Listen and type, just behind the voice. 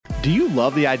Do you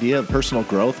love the idea of personal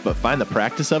growth but find the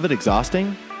practice of it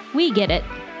exhausting? We get it.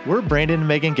 We're Brandon and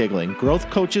Megan Giggling, growth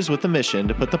coaches with the mission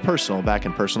to put the personal back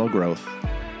in personal growth.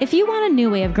 If you want a new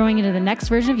way of growing into the next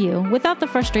version of you without the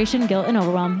frustration, guilt, and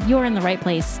overwhelm, you're in the right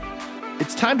place.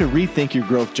 It's time to rethink your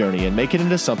growth journey and make it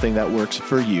into something that works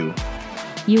for you.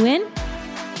 You in?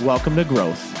 Welcome to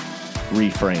Growth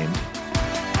Reframed.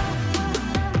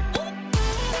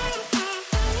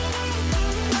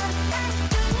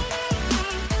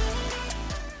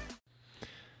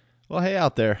 Well, hey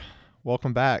out there.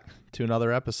 Welcome back to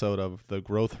another episode of the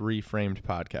Growth Reframed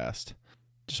podcast.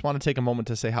 Just want to take a moment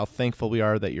to say how thankful we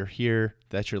are that you're here,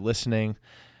 that you're listening.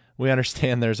 We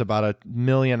understand there's about a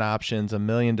million options, a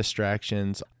million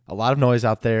distractions, a lot of noise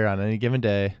out there on any given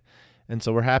day. And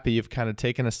so we're happy you've kind of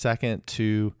taken a second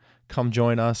to come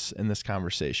join us in this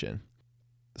conversation.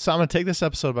 So I'm going to take this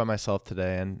episode by myself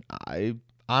today, and I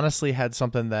honestly had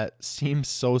something that seems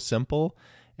so simple,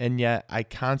 and yet I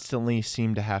constantly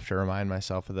seem to have to remind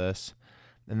myself of this,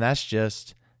 and that's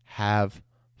just have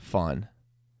fun.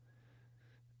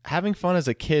 Having fun as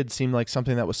a kid seemed like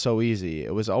something that was so easy.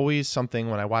 It was always something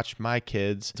when I watched my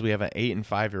kids. We have an 8 and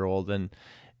 5-year-old, and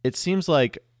it seems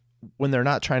like when they're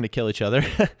not trying to kill each other,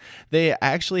 they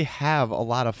actually have a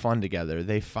lot of fun together.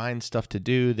 They find stuff to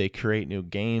do. They create new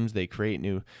games. They create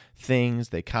new things.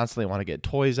 They constantly want to get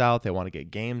toys out. They want to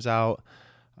get games out.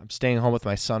 I'm staying home with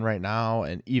my son right now,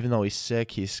 and even though he's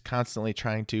sick, he's constantly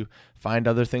trying to find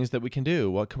other things that we can do.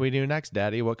 What can we do next,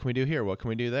 Daddy? What can we do here? What can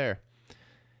we do there?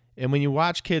 And when you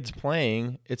watch kids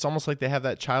playing, it's almost like they have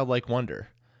that childlike wonder.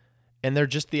 And they're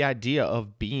just the idea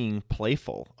of being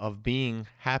playful, of being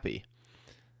happy.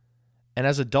 And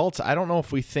as adults, I don't know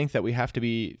if we think that we have to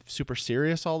be super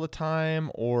serious all the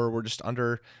time, or we're just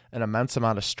under an immense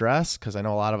amount of stress, because I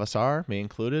know a lot of us are, me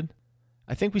included.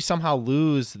 I think we somehow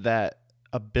lose that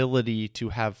ability to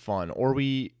have fun, or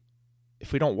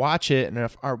if we don't watch it and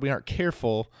if we aren't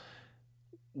careful,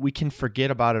 we can forget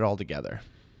about it altogether.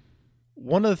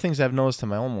 One of the things I've noticed in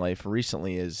my own life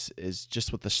recently is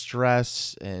just with the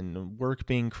stress and work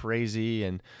being crazy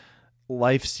and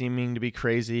life seeming to be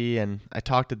crazy. And I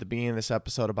talked at the beginning of this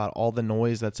episode about all the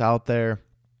noise that's out there.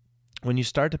 When you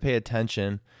start to pay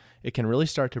attention, it can really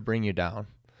start to bring you down.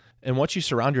 And what you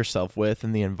surround yourself with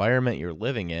and the environment you're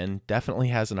living in definitely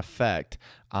has an effect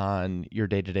on your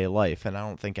day-to-day life. And I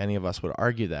don't think any of us would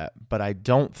argue that, but I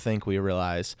don't think we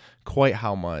realize quite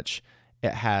how much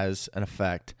it has an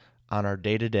effect on our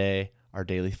day-to-day, our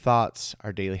daily thoughts,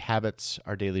 our daily habits,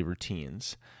 our daily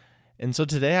routines. And so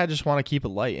today I just want to keep it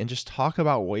light and just talk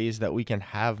about ways that we can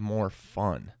have more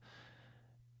fun.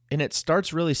 And it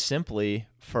starts really simply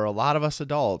for a lot of us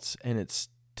adults, and it's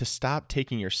to stop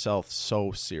taking yourself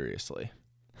so seriously.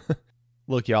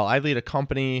 Look, y'all, I lead a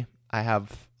company. I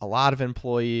have a lot of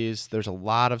employees. There's a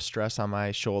lot of stress on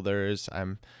my shoulders.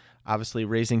 I'm obviously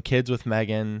raising kids with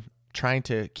Megan, trying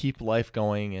to keep life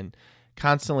going, and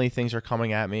constantly things are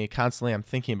coming at me. Constantly I'm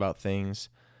thinking about things.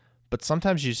 But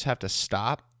sometimes you just have to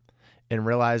stop and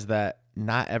realize that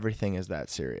not everything is that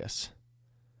serious.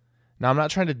 Now, I'm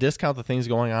not trying to discount the things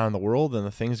going on in the world and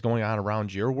the things going on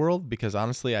around your world, because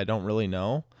honestly, I don't really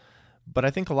know. But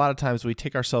I think a lot of times we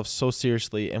take ourselves so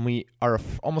seriously and we are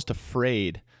almost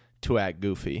afraid to act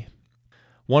goofy.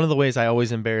 One of the ways I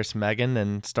always embarrass Megan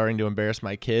and starting to embarrass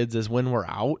my kids is when we're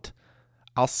out,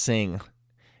 I'll sing.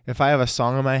 If I have a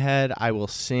song in my head, I will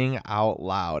sing out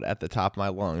loud at the top of my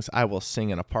lungs. I will sing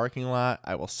in a parking lot.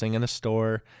 I will sing in a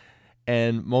store.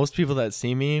 And most people that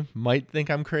see me might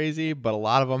think I'm crazy, but a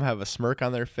lot of them have a smirk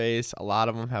on their face. A lot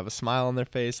of them have a smile on their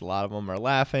face. A lot of them are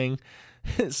laughing,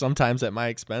 sometimes at my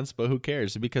expense, but who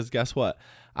cares? Because guess what?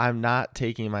 I'm not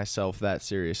taking myself that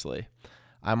seriously.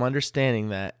 I'm understanding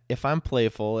that if I'm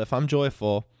playful, if I'm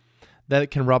joyful, that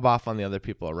it can rub off on the other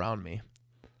people around me.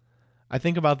 I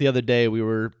think about the other day, we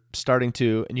were starting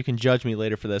to, and you can judge me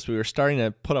later for this, we were starting to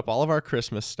put up all of our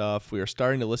Christmas stuff. We were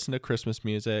starting to listen to Christmas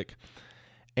music.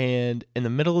 And in the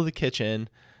middle of the kitchen,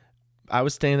 I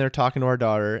was standing there talking to our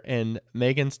daughter, and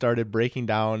Megan started breaking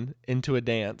down into a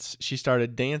dance. She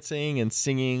started dancing and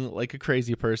singing like a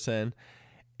crazy person.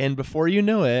 And before you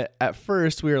knew it, at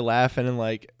first we were laughing and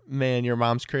like, man, your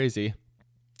mom's crazy.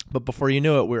 But before you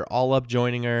knew it, we were all up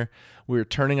joining her. We were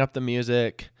turning up the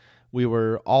music. We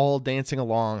were all dancing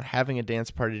along, having a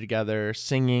dance party together,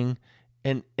 singing.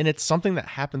 And it's something that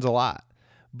happens a lot.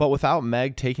 But without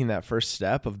Meg taking that first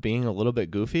step of being a little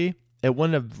bit goofy, it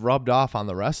wouldn't have rubbed off on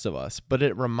the rest of us. But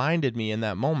it reminded me in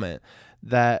that moment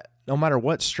that no matter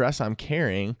what stress I'm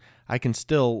carrying, I can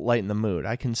still lighten the mood.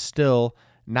 I can still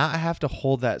not have to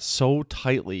hold that so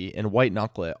tightly and white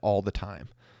knuckle it all the time.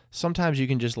 Sometimes you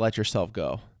can just let yourself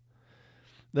go.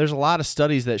 There's a lot of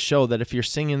studies that show that if you're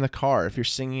singing in the car, if you're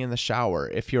singing in the shower,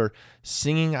 if you're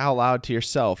singing out loud to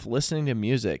yourself, listening to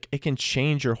music, it can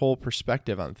change your whole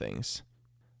perspective on things.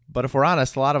 But if we're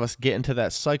honest, a lot of us get into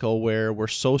that cycle where we're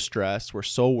so stressed, we're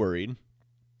so worried,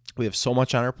 we have so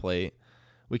much on our plate,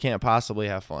 we can't possibly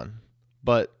have fun.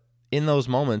 But in those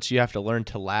moments, you have to learn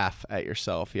to laugh at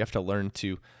yourself. You have to learn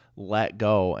to let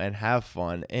go and have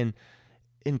fun and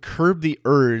curb the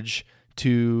urge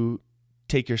to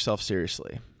take yourself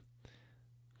seriously.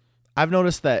 I've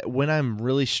noticed that when I'm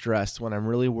really stressed, when I'm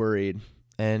really worried,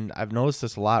 and I've noticed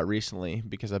this a lot recently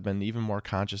because I've been even more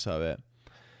conscious of it,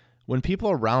 when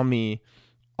people around me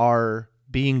are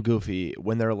being goofy,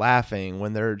 when they're laughing,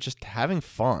 when they're just having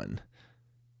fun,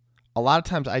 a lot of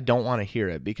times I don't want to hear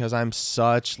it because I'm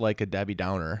such like a Debbie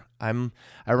Downer. I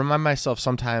remind myself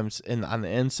sometimes on the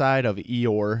inside of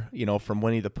Eeyore, from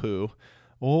Winnie the Pooh.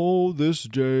 Oh, this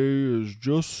day is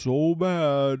just so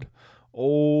bad.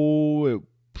 Oh, I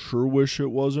sure wish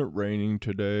it wasn't raining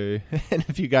today. And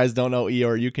if you guys don't know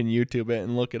Eeyore, you can YouTube it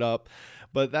and look it up.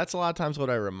 But that's a lot of times what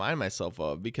I remind myself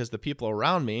of, because the people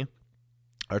around me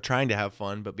are trying to have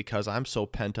fun, but because I'm so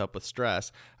pent up with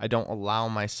stress, I don't allow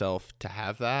myself to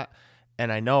have that.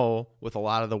 And I know with a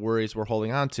lot of the worries we're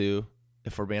holding on to,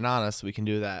 if we're being honest, we can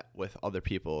do that with other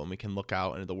people, and we can look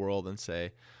out into the world and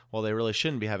say, well, they really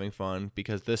shouldn't be having fun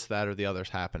because this, that, or the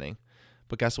other's happening.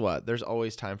 But guess what? There's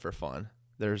always time for fun.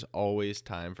 There's always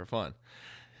time for fun.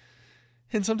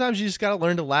 And sometimes you just got to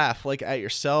learn to laugh, like at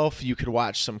yourself. You could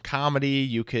watch some comedy.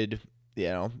 You could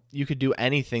do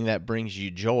anything that brings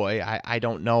you joy. I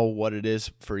don't know what it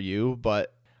is for you,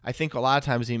 but I think a lot of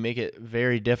times we make it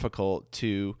very difficult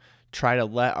to try to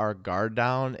let our guard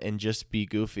down and just be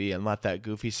goofy and let that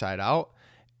goofy side out.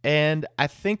 And I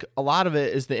think a lot of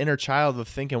it is the inner child of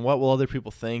thinking, what will other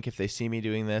people think if they see me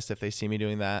doing this, if they see me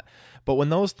doing that? But when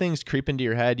those things creep into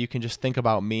your head, you can just think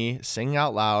about me singing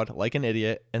out loud like an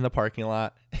idiot in the parking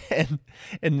lot, and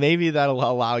maybe that'll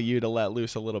allow you to let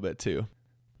loose a little bit too.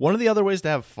 One of the other ways to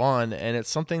have fun, and it's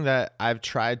something that I've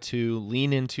tried to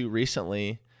lean into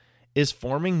recently, is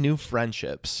forming new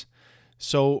friendships.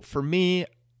 So for me,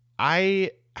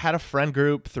 I had a friend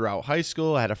group throughout high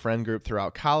school. I had a friend group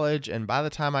throughout college. And by the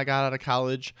time I got out of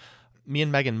college, me and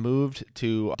Megan moved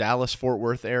to Dallas, Fort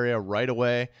Worth area right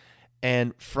away.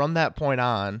 And from that point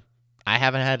on, I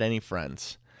haven't had any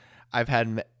friends. I've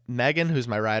had Megan, who's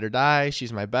my ride or die.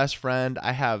 She's my best friend.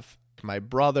 I have my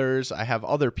brothers. I have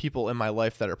other people in my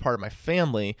life that are part of my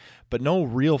family, but no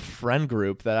real friend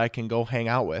group that I can go hang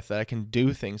out with, that I can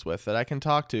do things with, that I can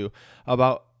talk to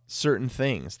about certain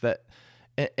things.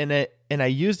 And I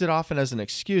used it often as an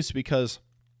excuse because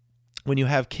when you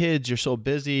have kids, you're so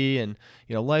busy and,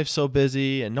 life's so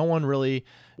busy and no one really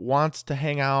wants to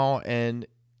hang out and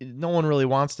no one really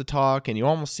wants to talk and you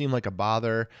almost seem like a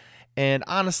bother. And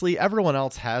honestly, everyone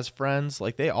else has friends.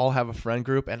 Like they all have a friend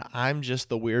group and I'm just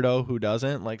the weirdo who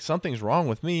doesn't. Like something's wrong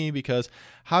with me because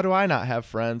how do I not have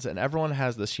friends? And everyone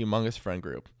has this humongous friend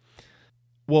group.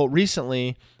 Well,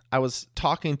 recently I was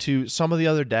talking to some of the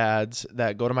other dads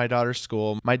that go to my daughter's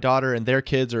school. My daughter and their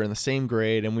kids are in the same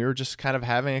grade, and we were just kind of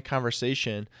having a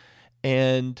conversation.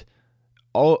 And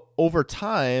over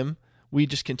time, we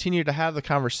just continued to have the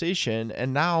conversation,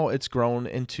 and now it's grown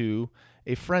into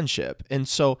a friendship. And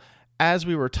so as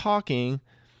we were talking,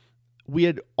 we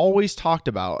had always talked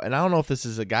about, and I don't know if this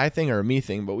is a guy thing or a me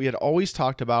thing, but we had always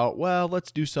talked about, well,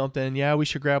 let's do something. Yeah, we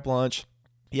should grab lunch.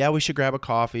 Yeah, we should grab a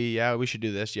coffee. Yeah, we should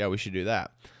do this. Yeah, we should do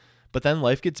that. But then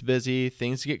life gets busy,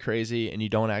 things get crazy, and you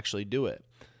don't actually do it.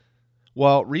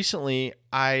 Well, recently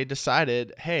I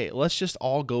decided, hey, let's just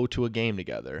all go to a game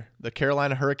together. The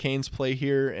Carolina Hurricanes play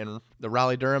here in the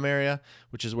Raleigh-Durham area,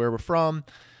 which is where we're from.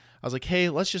 I was like, hey,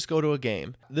 let's just go to a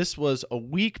game. This was a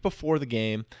week before the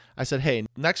game. I said, hey,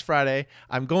 next Friday,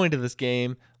 I'm going to this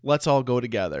game. Let's all go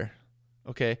together.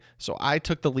 Okay, so I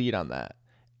took the lead on that.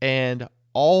 And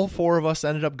all four of us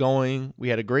ended up going. We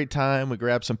had a great time. We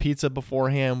grabbed some pizza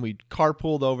beforehand. We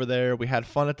carpooled over there. We had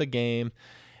fun at the game.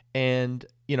 And,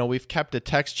 we've kept a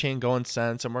text chain going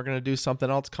since, and we're going to do something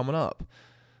else coming up.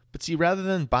 But see, rather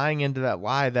than buying into that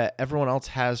lie that everyone else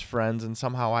has friends and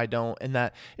somehow I don't, and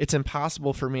that it's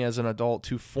impossible for me as an adult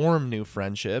to form new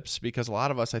friendships, because a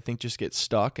lot of us, I think, just get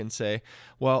stuck and say,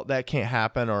 well, that can't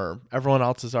happen, or everyone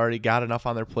else has already got enough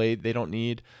on their plate. They don't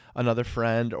need another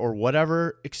friend, or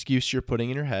whatever excuse you're putting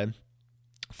in your head.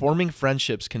 Forming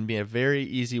friendships can be a very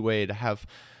easy way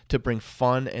to bring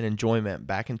fun and enjoyment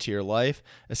back into your life,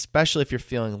 especially if you're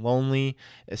feeling lonely,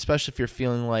 especially if you're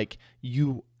feeling like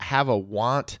you have a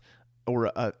want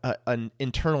or an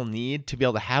internal need to be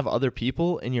able to have other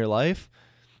people in your life.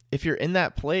 If you're in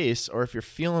that place, or if you're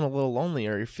feeling a little lonely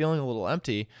or you're feeling a little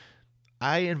empty,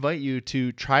 I invite you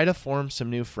to try to form some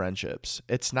new friendships.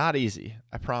 It's not easy.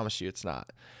 I promise you it's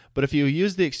not. But if you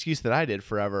use the excuse that I did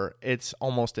forever, it's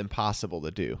almost impossible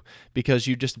to do because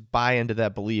you just buy into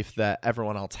that belief that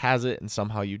everyone else has it and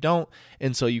somehow you don't,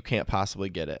 and so you can't possibly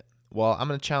get it. Well, I'm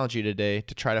going to challenge you today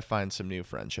to try to find some new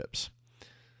friendships.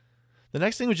 The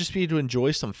next thing would just be to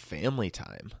enjoy some family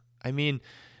time. I mean,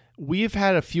 we've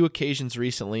had a few occasions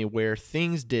recently where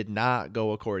things did not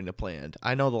go according to plan.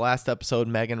 I know the last episode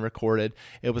Megan recorded,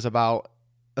 it was about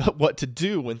what to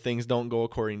do when things don't go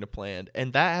according to plan,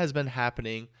 and that has been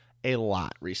happening a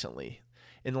lot recently.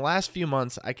 In the last few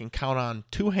months, I can count on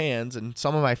two hands and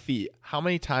some of my feet how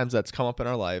many times that's come up in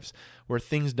our lives where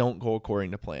things don't go according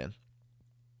to plan.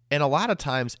 And a lot of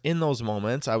times in those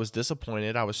moments, I was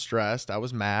disappointed, I was stressed, I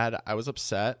was mad, I was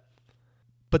upset.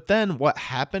 But then what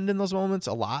happened in those moments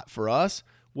a lot for us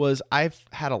was I've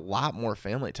had a lot more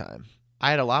family time.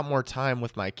 I had a lot more time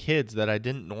with my kids that I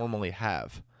didn't normally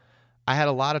have. I had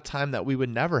a lot of time that we would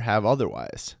never have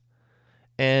otherwise.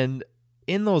 And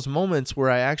in those moments where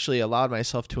I actually allowed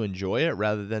myself to enjoy it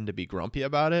rather than to be grumpy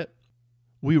about it,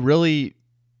 we really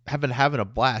have been having a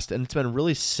blast. And it's been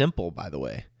really simple, by the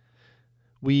way.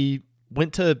 We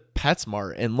went to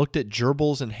PetSmart and looked at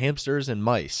gerbils and hamsters and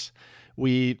mice.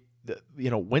 We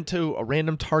went to a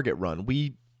random Target run.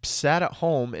 We sat at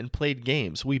home and played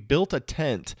games. We built a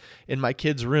tent in my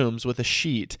kids' rooms with a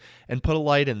sheet and put a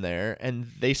light in there, and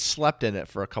they slept in it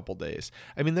for a couple days.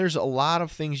 I mean, there's a lot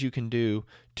of things you can do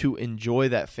to enjoy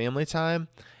that family time.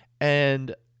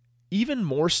 And even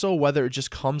more so, whether it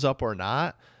just comes up or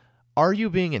not, are you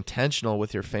being intentional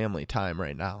with your family time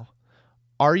right now?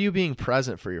 Are you being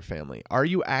present for your family? Are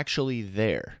you actually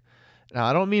there? Now,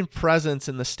 I don't mean presence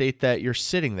in the state that you're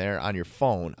sitting there on your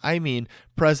phone. I mean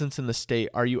presence in the state,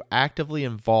 are you actively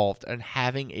involved and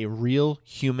having a real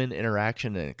human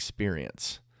interaction and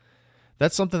experience?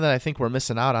 That's something that I think we're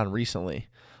missing out on recently.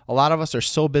 A lot of us are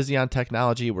so busy on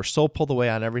technology, we're so pulled away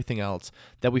on everything else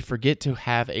that we forget to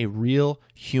have a real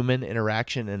human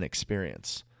interaction and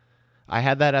experience. I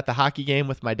had that at the hockey game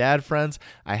with my dad friends.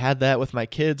 I had that with my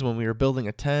kids when we were building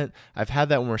a tent. I've had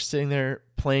that when we're sitting there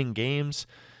playing games.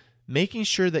 Making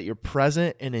sure that you're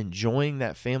present and enjoying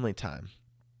that family time.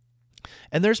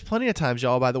 And there's plenty of times,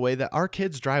 y'all, by the way, that our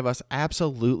kids drive us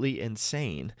absolutely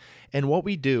insane. And what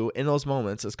we do in those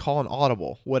moments is call an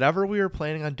audible. Whatever we were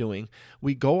planning on doing,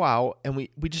 we go out and we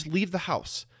just leave the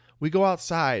house. We go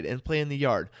outside and play in the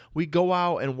yard. We go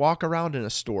out and walk around in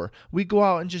a store. We go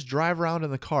out and just drive around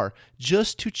in the car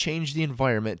just to change the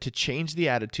environment, to change the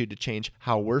attitude, to change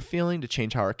how we're feeling, to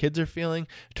change how our kids are feeling,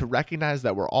 to recognize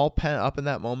that we're all pent up in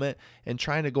that moment and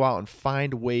trying to go out and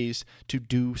find ways to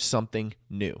do something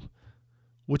new.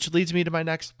 Which leads me to my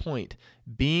next point,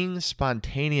 being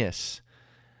spontaneous.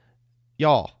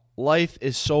 Y'all, life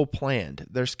is so planned.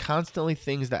 There's constantly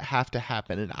things that have to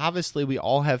happen. And obviously we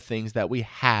all have things that we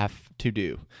have to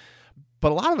do.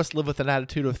 But a lot of us live with an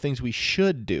attitude of things we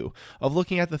should do, of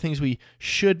looking at the things we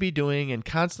should be doing and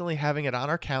constantly having it on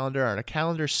our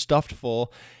calendar stuffed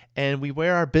full. And we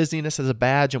wear our busyness as a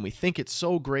badge and we think it's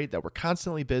so great that we're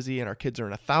constantly busy and our kids are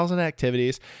in 1,000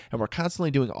 activities and we're constantly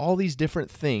doing all these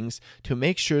different things to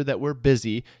make sure that we're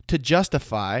busy to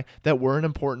justify that we're an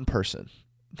important person.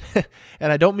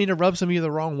 And I don't mean to rub some of you the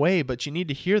wrong way, but you need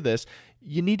to hear this.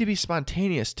 You need to be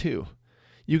spontaneous too.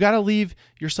 You got to leave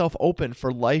yourself open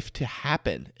for life to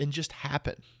happen and just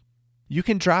happen. You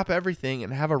can drop everything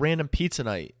and have a random pizza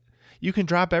night. You can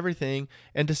drop everything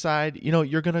and decide,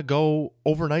 you're going to go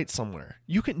overnight somewhere.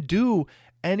 You can do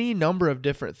any number of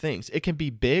different things. It can be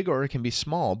big or it can be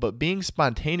small, but being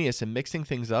spontaneous and mixing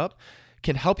things up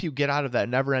can help you get out of that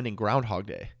never-ending Groundhog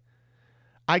Day.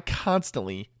 I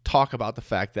constantly talk about the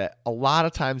fact that a lot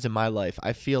of times in my life,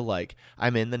 I feel like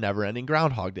I'm in the never-ending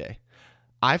Groundhog Day.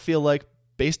 I feel like,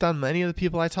 based on many of the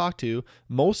people I talk to,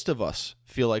 most of us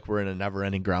feel like we're in a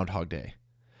never-ending Groundhog Day.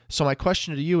 So my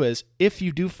question to you is, if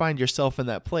you do find yourself in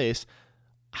that place,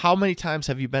 how many times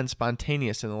have you been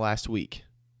spontaneous in the last week?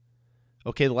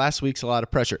 Okay, the last week's a lot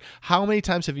of pressure. How many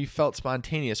times have you felt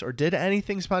spontaneous or did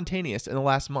anything spontaneous in the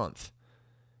last month?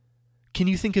 Can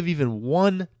you think of even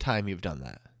one time you've done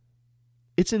that?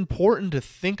 It's important to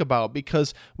think about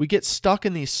because we get stuck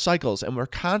in these cycles and we're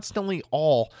constantly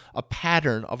all a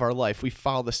pattern of our life. We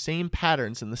follow the same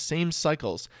patterns and the same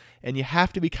cycles, and you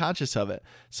have to be conscious of it.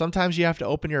 Sometimes you have to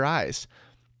open your eyes.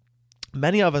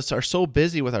 Many of us are so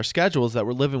busy with our schedules that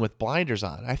we're living with blinders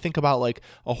on. I think about like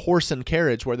a horse and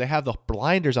carriage where they have the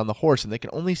blinders on the horse and they can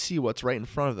only see what's right in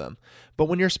front of them. But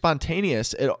when you're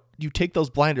spontaneous, you take those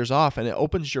blinders off and it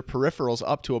opens your peripherals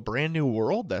up to a brand new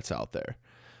world that's out there.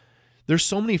 There's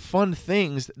so many fun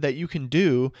things that you can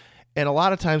do, And a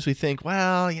lot of times we think,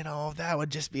 well, that would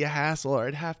just be a hassle, or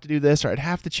I'd have to do this, or I'd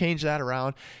have to change that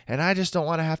around, and I just don't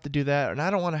want to have to do that, and I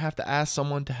don't want to have to ask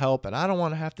someone to help, and I don't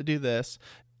want to have to do this.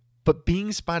 But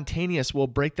being spontaneous will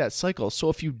break that cycle. So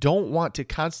if you don't want to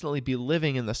constantly be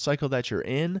living in the cycle that you're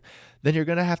in, then you're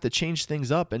going to have to change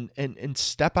things up and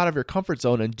step out of your comfort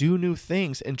zone and do new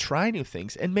things and try new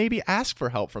things and maybe ask for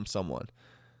help from someone.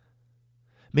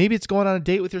 Maybe it's going on a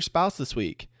date with your spouse this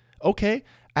week. Okay,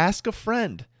 ask a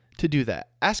friend to do that.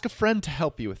 Ask a friend to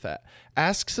help you with that.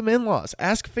 Ask some in-laws,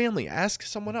 ask family, ask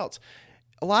someone else.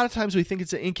 A lot of times we think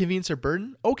it's an inconvenience or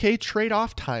burden. Okay, trade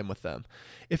off time with them.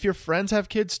 If your friends have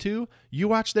kids too, you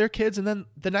watch their kids, and then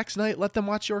the next night, let them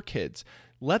watch your kids.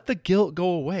 Let the guilt go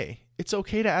away. It's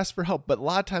okay to ask for help, but a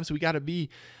lot of times we got to be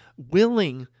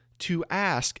willing to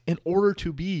ask in order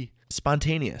to be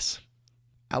spontaneous.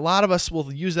 A lot of us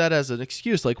will use that as an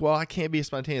excuse, like, well, I can't be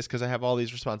spontaneous because I have all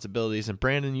these responsibilities, and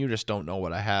Brandon, you just don't know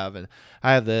what I have, and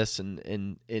I have this,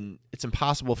 and it's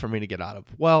impossible for me to get out of.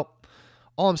 Well,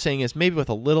 all I'm saying is maybe with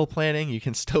a little planning, you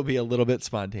can still be a little bit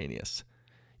spontaneous.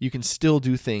 You can still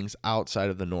do things outside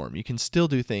of the norm. You can still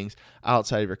do things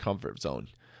outside of your comfort zone.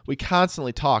 We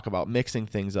constantly talk about mixing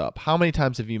things up. How many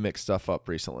times have you mixed stuff up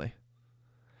recently?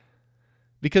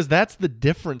 Because that's the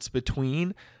difference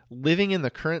between living in the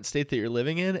current state that you're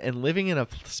living in and living in a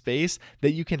space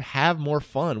that you can have more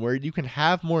fun, where you can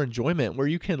have more enjoyment, where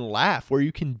you can laugh, where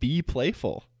you can be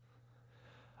playful.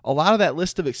 A lot of that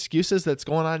list of excuses that's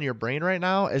going on in your brain right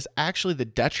now is actually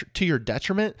to your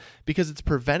detriment, because it's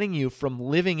preventing you from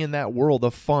living in that world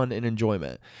of fun and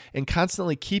enjoyment, and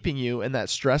constantly keeping you in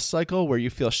that stress cycle where you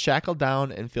feel shackled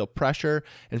down and feel pressure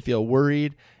and feel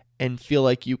worried and feel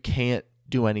like you can't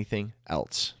do anything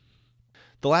else.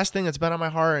 The last thing that's been on my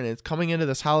heart, and it's coming into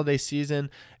this holiday season,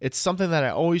 it's something that I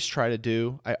always try to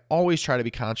do. I always try to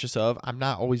be conscious of. I'm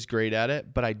not always great at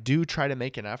it, but I do try to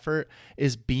make an effort,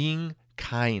 is being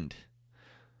kind.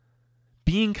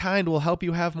 Being kind will help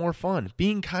you have more fun.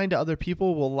 Being kind to other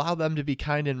people will allow them to be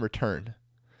kind in return.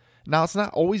 Now, it's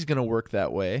not always going to work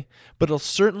that way, but it'll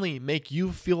certainly make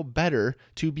you feel better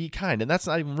to be kind. And that's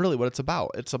not even really what it's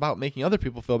about. It's about making other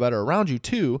people feel better around you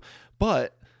too,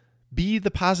 but be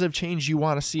the positive change you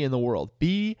want to see in the world.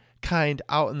 Be kind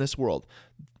out in this world.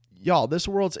 Y'all, this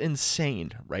world's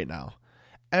insane right now.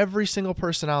 Every single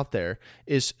person out there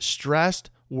is stressed,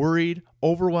 worried,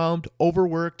 overwhelmed,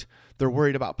 overworked. They're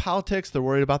worried about politics. They're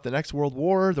worried about the next world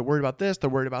war. They're worried about this. They're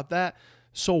worried about that.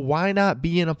 So why not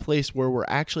be in a place where we're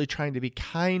actually trying to be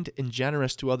kind and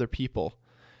generous to other people?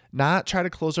 Not try to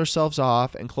close ourselves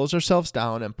off and close ourselves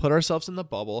down and put ourselves in the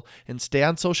bubble and stay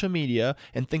on social media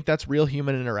and think that's real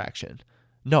human interaction.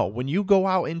 No, when you go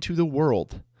out into the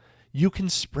world, you can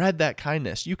spread that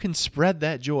kindness. You can spread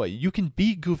that joy. You can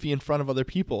be goofy in front of other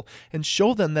people and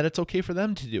show them that it's okay for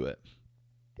them to do it.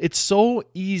 It's so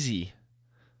easy,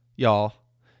 y'all,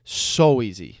 so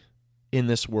easy in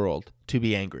this world to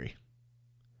be angry.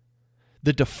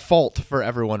 The default for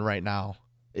everyone right now,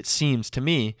 it seems to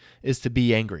me, is to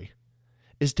be angry,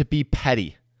 is to be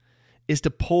petty, is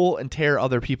to pull and tear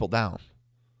other people down.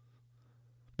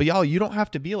 But y'all, you don't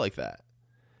have to be like that.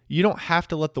 You don't have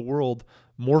to let the world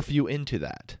morph you into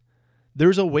that.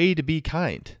 There's a way to be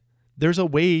kind. There's a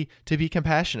way to be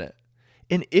compassionate.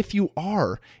 And if you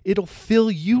are, it'll fill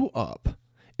you up.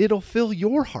 It'll fill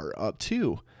your heart up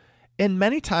too. And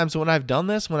many times when I've done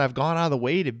this, when I've gone out of the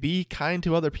way to be kind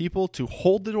to other people, to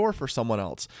hold the door for someone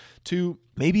else, to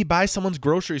maybe buy someone's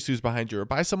groceries who's behind you, or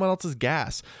buy someone else's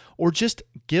gas, or just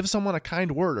give someone a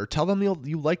kind word, or tell them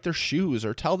you like their shoes,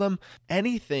 or tell them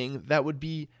anything that would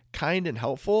be kind and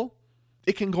helpful,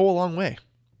 it can go a long way.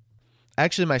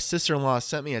 Actually, my sister-in-law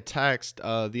sent me a text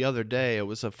the other day. It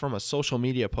was from a social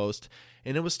media post,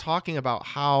 and it was talking about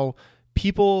how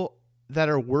people that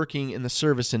are working in the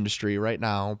service industry right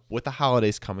now, with the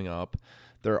holidays coming up,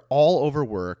 they're all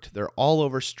overworked, they're all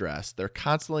overstressed, they're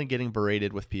constantly getting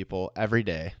berated with people every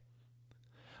day.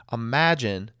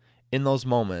 Imagine in those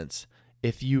moments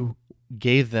if you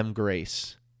gave them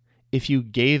grace, if you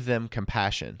gave them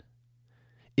compassion,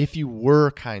 if you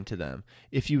were kind to them,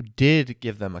 if you did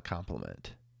give them a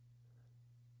compliment,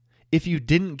 if you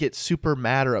didn't get super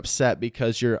mad or upset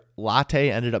because your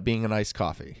latte ended up being an iced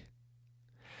coffee.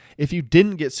 If you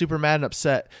didn't get super mad and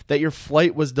upset that your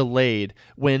flight was delayed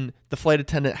when the flight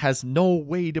attendant has no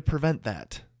way to prevent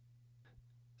that.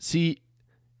 See,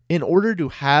 in order to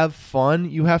have fun,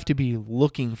 you have to be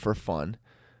looking for fun.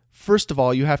 First of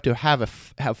all, you have to have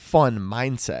fun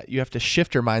mindset. You have to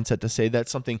shift your mindset to say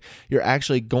that's something you're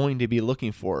actually going to be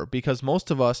looking for. Because most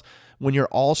of us, when you're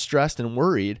all stressed and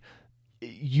worried,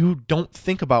 you don't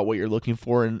think about what you're looking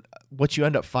for. And what you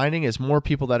end up finding is more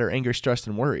people that are angry, stressed,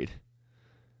 and worried.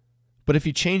 But if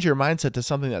you change your mindset to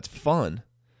something that's fun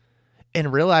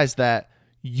and realize that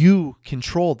you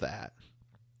control that,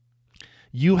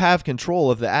 you have control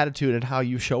of the attitude and how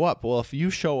you show up. Well, if you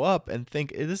show up and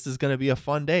think this is going to be a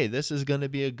fun day, this is going to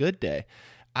be a good day,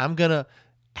 I'm going to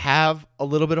have a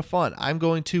little bit of fun. I'm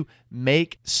going to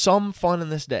make some fun in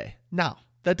this day. Now,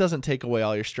 that doesn't take away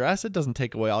all your stress. It doesn't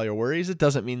take away all your worries. It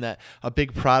doesn't mean that a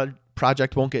big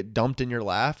project won't get dumped in your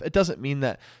lap. It doesn't mean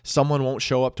that someone won't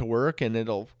show up to work and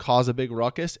it'll cause a big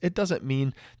ruckus. It doesn't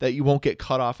mean that you won't get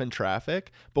cut off in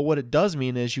traffic. But what it does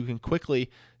mean is you can quickly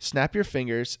snap your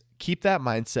fingers, keep that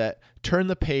mindset, turn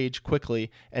the page quickly,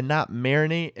 and not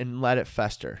marinate and let it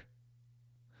fester.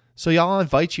 So y'all, I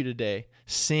invite you today,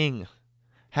 sing,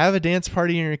 have a dance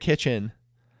party in your kitchen,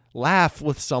 laugh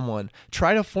with someone,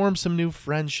 try to form some new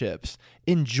friendships,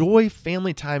 enjoy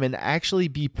family time and actually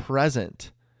be present.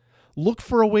 Look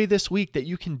for a way this week that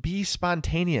you can be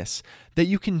spontaneous, that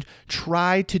you can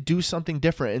try to do something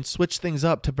different and switch things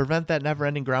up to prevent that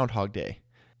never-ending Groundhog Day.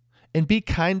 And be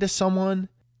kind to someone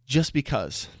just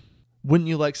because. Wouldn't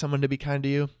you like someone to be kind to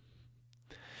you?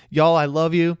 Y'all, I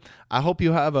love you. I hope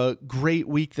you have a great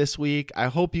week this week. I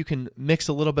hope you can mix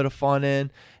a little bit of fun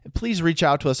in. And please reach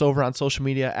out to us over on social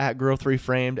media at Growth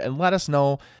Reframed and let us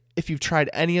know if you've tried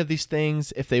any of these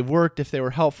things, if they worked, if they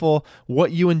were helpful,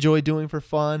 what you enjoy doing for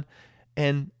fun.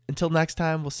 And until next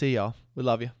time, we'll see y'all. We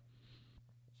love you.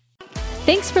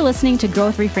 Thanks for listening to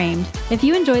Growth Reframed. If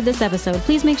you enjoyed this episode,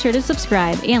 please make sure to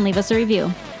subscribe and leave us a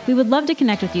review. We would love to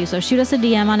connect with you, so shoot us a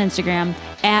DM on Instagram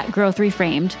at Growth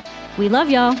Reframed. We love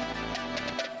y'all.